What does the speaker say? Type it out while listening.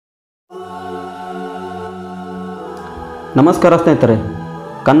ನಮಸ್ಕಾರ ಸ್ನೇಹಿತರೆ,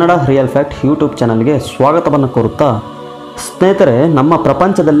 Kannada real fact YouTube ಚಾನಲ್ಗೆ ಸ್ವಾಗತವನ್ನು ಕೋರುತ್ತಾ ಸ್ನೇಹಿತರೆ, ನಮ್ಮ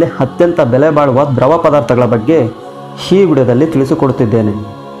ಪ್ರಪಂಚದಲ್ಲಿ ಅತ್ಯಂತ ಬೆಲೆ ಬಾಳುವ ದ್ರವ ಪದಾರ್ಥಗಳ ಬಗ್ಗೆ ಈ ವಿಡಿಯೋದಲ್ಲಿ ತಿಳಿಸಿಕೊಡುತ್ತಿದ್ದೇನೆ.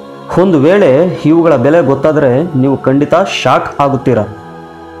 ಒಂದು ವೇಳೆ ಇವುಗಳ ಬೆಲೆ ಗೊತ್ತಾದರೆ ನೀವು ಖಂಡಿತ ಶಾಕ್ ಆಗುತ್ತೀರಾ.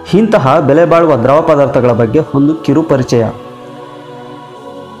 ಇಂತಹ ಬೆಲೆ ಬಾಳುವ ದ್ರವ ಪದಾರ್ಥಗಳ ಬಗ್ಗೆ ಒಂದು ಕಿರು ಪರಿಚಯ.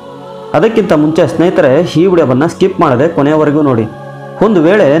 ಅದಕ್ಕಿಂತ ಮುಂಚೆ ಸ್ನೇಹಿತರೆ, ಈ ವಿಡಿಯೋವನ್ನು ಸ್ಕಿಪ್ ಮಾಡದೆ ಕೊನೆಯವರೆಗೂ ನೋಡಿ. ಒಂದು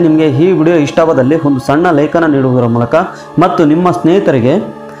ವೇಳೆ ನಿಮಗೆ ಈ ವಿಡಿಯೋ ಇಷ್ಟವಾದಲ್ಲಿ ಒಂದು ಸಣ್ಣ ಲೈಕನ್ನು ನೀಡುವುದರ ಮೂಲಕ ಮತ್ತು ನಿಮ್ಮ ಸ್ನೇಹಿತರಿಗೆ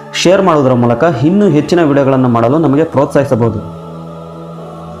ಶೇರ್ ಮಾಡುವುದರ ಮೂಲಕ ಇನ್ನೂ ಹೆಚ್ಚಿನ ವಿಡಿಯೋಗಳನ್ನು ಮಾಡಲು ನಮಗೆ ಪ್ರೋತ್ಸಾಹಿಸಬಹುದು.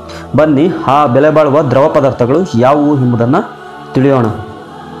 ಬನ್ನಿ ಆ ಬೆಲೆ ಬಾಳುವ ದ್ರವ ಪದಾರ್ಥಗಳು ಯಾವುವು ಎಂಬುದನ್ನು ತಿಳಿಯೋಣ.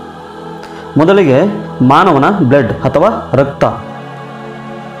 ಮೊದಲಿಗೆ ಮಾನವನ ಬ್ಲಡ್ ಅಥವಾ ರಕ್ತ.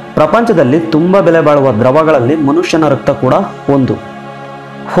 ಪ್ರಪಂಚದಲ್ಲಿ ತುಂಬ ಬೆಲೆ ಬಾಳುವ ದ್ರವಗಳಲ್ಲಿ ಮನುಷ್ಯನ ರಕ್ತ ಕೂಡ ಒಂದು.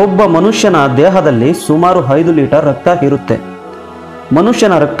 ಒಬ್ಬ ಮನುಷ್ಯನ ದೇಹದಲ್ಲಿ ಸುಮಾರು 5 ಲೀಟರ್ ರಕ್ತ ಇರುತ್ತೆ.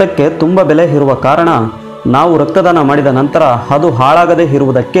 ಮನುಷ್ಯನ ರಕ್ತಕ್ಕೆ ತುಂಬ ಬೆಲೆ ಇರುವ ಕಾರಣ ನಾವು ರಕ್ತದಾನ ಮಾಡಿದ ನಂತರ ಅದು ಹಾಳಾಗದೇ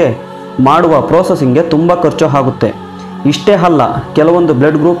ಇರುವುದಕ್ಕೆ ಮಾಡುವ ಪ್ರೋಸೆಸಿಂಗ್ಗೆ ತುಂಬ ಖರ್ಚು ಆಗುತ್ತೆ. ಇಷ್ಟೇ ಅಲ್ಲ, ಕೆಲವೊಂದು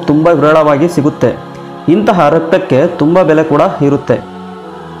ಬ್ಲಡ್ ಗ್ರೂಪ್ ತುಂಬ ವಿರಳವಾಗಿ ಸಿಗುತ್ತೆ. ಇಂತಹ ರಕ್ತಕ್ಕೆ ತುಂಬ ಬೆಲೆ ಕೂಡ ಇರುತ್ತೆ.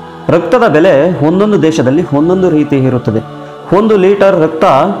 ರಕ್ತದ ಬೆಲೆ ಒಂದೊಂದು ದೇಶದಲ್ಲಿ ಒಂದೊಂದು ರೀತಿ ಇರುತ್ತದೆ. 1 ಲೀಟರ್ ರಕ್ತ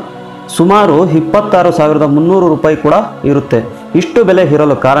ಸುಮಾರು 26,300 ರೂಪಾಯಿ ಕೂಡ ಇರುತ್ತೆ. ಇಷ್ಟು ಬೆಲೆ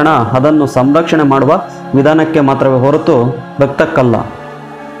ಇರಲು ಕಾರಣ ಅದನ್ನು ಸಂರಕ್ಷಣೆ ಮಾಡುವ ವಿಧಾನಕ್ಕೆ ಮಾತ್ರವೇ ಹೊರತು ರಕ್ತಕ್ಕಲ್ಲ.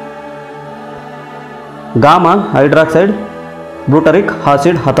 ಗಾಮಾ ಹೈಡ್ರಾಕ್ಸೈಡ್ ಬ್ಯೂಟರಿಕ್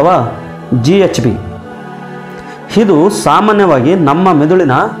ಆಸಿಡ್ ಅಥವಾ GHB. ಇದು ಸಾಮಾನ್ಯವಾಗಿ ನಮ್ಮ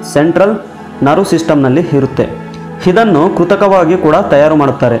ಮೆದುಳಿನ ಸೆಂಟ್ರಲ್ ನರ್ವ್ ಸಿಸ್ಟಮ್ನಲ್ಲಿ ಇರುತ್ತೆ. ಇದನ್ನು ಕೃತಕವಾಗಿ ಕೂಡ ತಯಾರು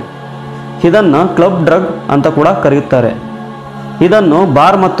ಮಾಡುತ್ತಾರೆ. ಇದನ್ನು ಕ್ಲಬ್ ಡ್ರಗ್ ಅಂತ ಕೂಡ ಕರೆಯುತ್ತಾರೆ. ಇದನ್ನು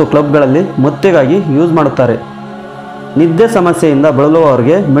ಬಾರ್ ಮತ್ತು ಕ್ಲಬ್ಗಳಲ್ಲಿ ಮತ್ತಿಗಾಗಿ ಯೂಸ್ ಮಾಡುತ್ತಾರೆ. ನಿದ್ದೆ ಸಮಸ್ಯೆಯಿಂದ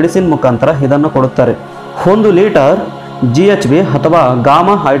ಬಳಲುವವರಿಗೆ ಮೆಡಿಸಿನ್ ಮುಖಾಂತರ ಇದನ್ನು ಕೊಡುತ್ತಾರೆ. 1 ಲೀಟರ್ GHB ಅಥವಾ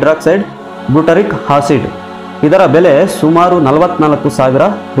ಗಾಮಾ ಹೈಡ್ರಾಕ್ಸೈಡ್ ಬ್ಯೂಟರಿಕ್ ಆಸಿಡ್ ಇದರ ಬೆಲೆ ಸುಮಾರು 44,000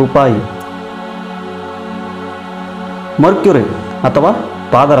 ರೂಪಾಯಿ. ಮರ್ಕ್ಯುರಿ ಅಥವಾ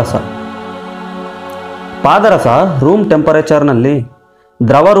ಪಾದರಸ. ಪಾದರಸ ರೂಮ್ ಟೆಂಪರೇಚರ್ನಲ್ಲಿ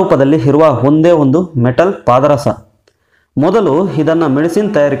ದ್ರವ ರೂಪದಲ್ಲಿ ಇರುವ ಒಂದೇ ಒಂದು ಮೆಟಲ್ ಪಾದರಸ. ಮೊದಲು ಇದನ್ನು ಮೆಡಿಸಿನ್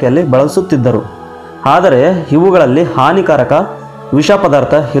ತಯಾರಿಕೆಯಲ್ಲಿ ಬಳಸುತ್ತಿದ್ದರು. ಆದರೆ ಇವುಗಳಲ್ಲಿ ಹಾನಿಕಾರಕ ವಿಷ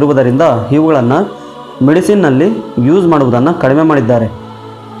ಪದಾರ್ಥ ಇರುವುದರಿಂದ ಇವುಗಳನ್ನು ಮೆಡಿಸಿನ್ನಲ್ಲಿ ಯೂಸ್ ಮಾಡುವುದನ್ನು ಕಡಿಮೆ ಮಾಡಿದ್ದಾರೆ.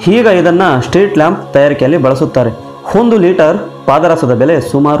 ಈಗ ಇದನ್ನು ಸ್ಟ್ರೀಟ್ ಲ್ಯಾಂಪ್ ತಯಾರಿಕೆಯಲ್ಲಿ ಬಳಸುತ್ತಾರೆ. 1 ಲೀಟರ್ ಪಾದರಸದ ಬೆಲೆ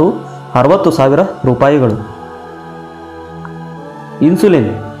ಸುಮಾರು 60,000 ರೂಪಾಯಿಗಳು.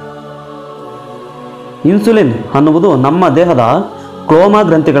 ಇನ್ಸುಲಿನ್ ಅನ್ನುವುದು ನಮ್ಮ ದೇಹದ ಕ್ಲೋಮಾ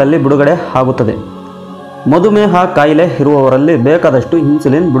ಗ್ರಂಥಿಗಳಲ್ಲಿ ಬಿಡುಗಡೆ ಆಗುತ್ತದೆ. ಮಧುಮೇಹ ಕಾಯಿಲೆ ಇರುವವರಲ್ಲಿ ಬೇಕಾದಷ್ಟು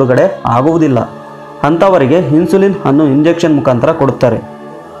ಇನ್ಸುಲಿನ್ ಬಿಡುಗಡೆ ಆಗುವುದಿಲ್ಲ. ಅಂಥವರಿಗೆ ಇನ್ಸುಲಿನ್ ಅನ್ನು ಇಂಜೆಕ್ಷನ್ ಮುಖಾಂತರ ಕೊಡುತ್ತಾರೆ.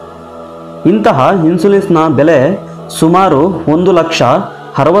 ಇಂತಹ ಇನ್ಸುಲಿನ್ಸ್ನ ಬೆಲೆ ಸುಮಾರು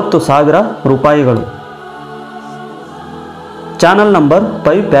 1,60,000 ರೂಪಾಯಿಗಳು. Channel number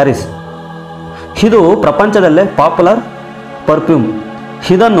 5 Paris. ಇದು ಪ್ರಪಂಚದಲ್ಲೇ ಪಾಪ್ಯುಲರ್ ಪರ್ಫ್ಯೂಮ್.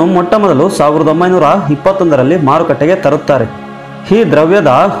 ಇದನ್ನು ಮೊಟ್ಟಮೊದಲು 1921ರಲ್ಲಿ ಮಾರುಕಟ್ಟೆಗೆ ತರುತ್ತಾರೆ. ಈ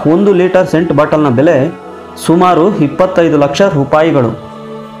ದ್ರವ್ಯದ 1 ಲೀಟರ್ ಸೆಂಟ್ ಬಾಟಲ್ನ ಬೆಲೆ ಸುಮಾರು 25 ಲಕ್ಷ ರೂಪಾಯಿಗಳು.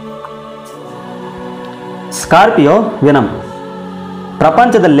 Scorpio venom.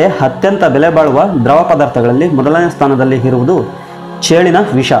 ಪ್ರಪಂಚದಲ್ಲೇ ಅತ್ಯಂತ ಬೆಲೆ ಬಾಳುವ ದ್ರವ ಪದಾರ್ಥಗಳಲ್ಲಿ ಮೊದಲನೇ ಸ್ಥಾನದಲ್ಲಿ ಇರುವುದು ಚೇಳಿನ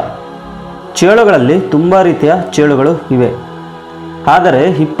ವಿಷ. ಚೇಳುಗಳಲ್ಲಿ ತುಂಬ ರೀತಿಯ ಚೇಳುಗಳು ಇವೆ. ಆದರೆ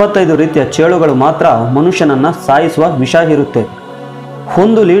 25 ರೀತಿಯ ಚೇಳುಗಳು ಮಾತ್ರ ಮನುಷ್ಯನನ್ನು ಸಾಯಿಸುವ ವಿಷ ಇರುತ್ತೆ.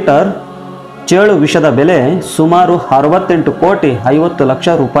 1 ಲೀಟರ್ ಚೇಳು ವಿಷದ ಬೆಲೆ ಸುಮಾರು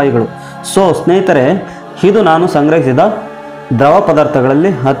 68,50,00,000 ರೂಪಾಯಿಗಳು. ಸೊ ಸ್ನೇಹಿತರೆ, ಇದು ನಾನು ಸಂಗ್ರಹಿಸಿದ ದ್ರವ ಪದಾರ್ಥಗಳಲ್ಲಿ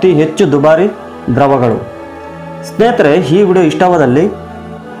ಅತಿ ಹೆಚ್ಚು ದುಬಾರಿ ದ್ರವಗಳು. ಸ್ನೇಹಿತರೆ, ಈ ವಿಡಿಯೋ ಇಷ್ಟವಾದಲ್ಲಿ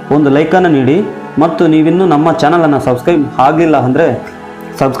ಒಂದು ಲೈಕನ್ನು ನೀಡಿ ಮತ್ತು ನೀವಿನ್ನೂ ನಮ್ಮ ಚಾನಲನ್ನು ಸಬ್ಸ್ಕ್ರೈಬ್ ಆಗಲಿಲ್ಲ ಅಂದರೆ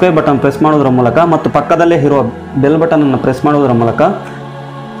ಸಬ್ಸ್ಕ್ರೈಬ್ ಬಟನ್ ಪ್ರೆಸ್ ಮಾಡೋದರ ಮೂಲಕ ಮತ್ತು ಪಕ್ಕದಲ್ಲೇ ಇರುವ ಬೆಲ್ ಬಟನನ್ನು ಪ್ರೆಸ್ ಮಾಡೋದರ ಮೂಲಕ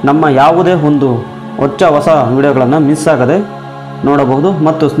ನಮ್ಮ ಯಾವುದೇ ಒಂದು ಹೊಸ ವಿಡಿಯೋಗಳನ್ನು ಮಿಸ್ ಆಗದೆ ನೋಡಬಹುದು.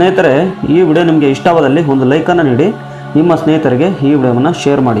 ಮತ್ತು ಸ್ನೇಹಿತರೆ, ಈ ವಿಡಿಯೋ ನಿಮಗೆ ಇಷ್ಟವಾದಲ್ಲಿ ಒಂದು ಲೈಕನ್ನು ನೀಡಿ ನಿಮ್ಮ ಸ್ನೇಹಿತರಿಗೆ ಈ ವಿಡಿಯೋವನ್ನು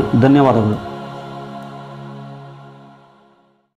ಶೇರ್ ಮಾಡಿ. ಧನ್ಯವಾದಗಳು.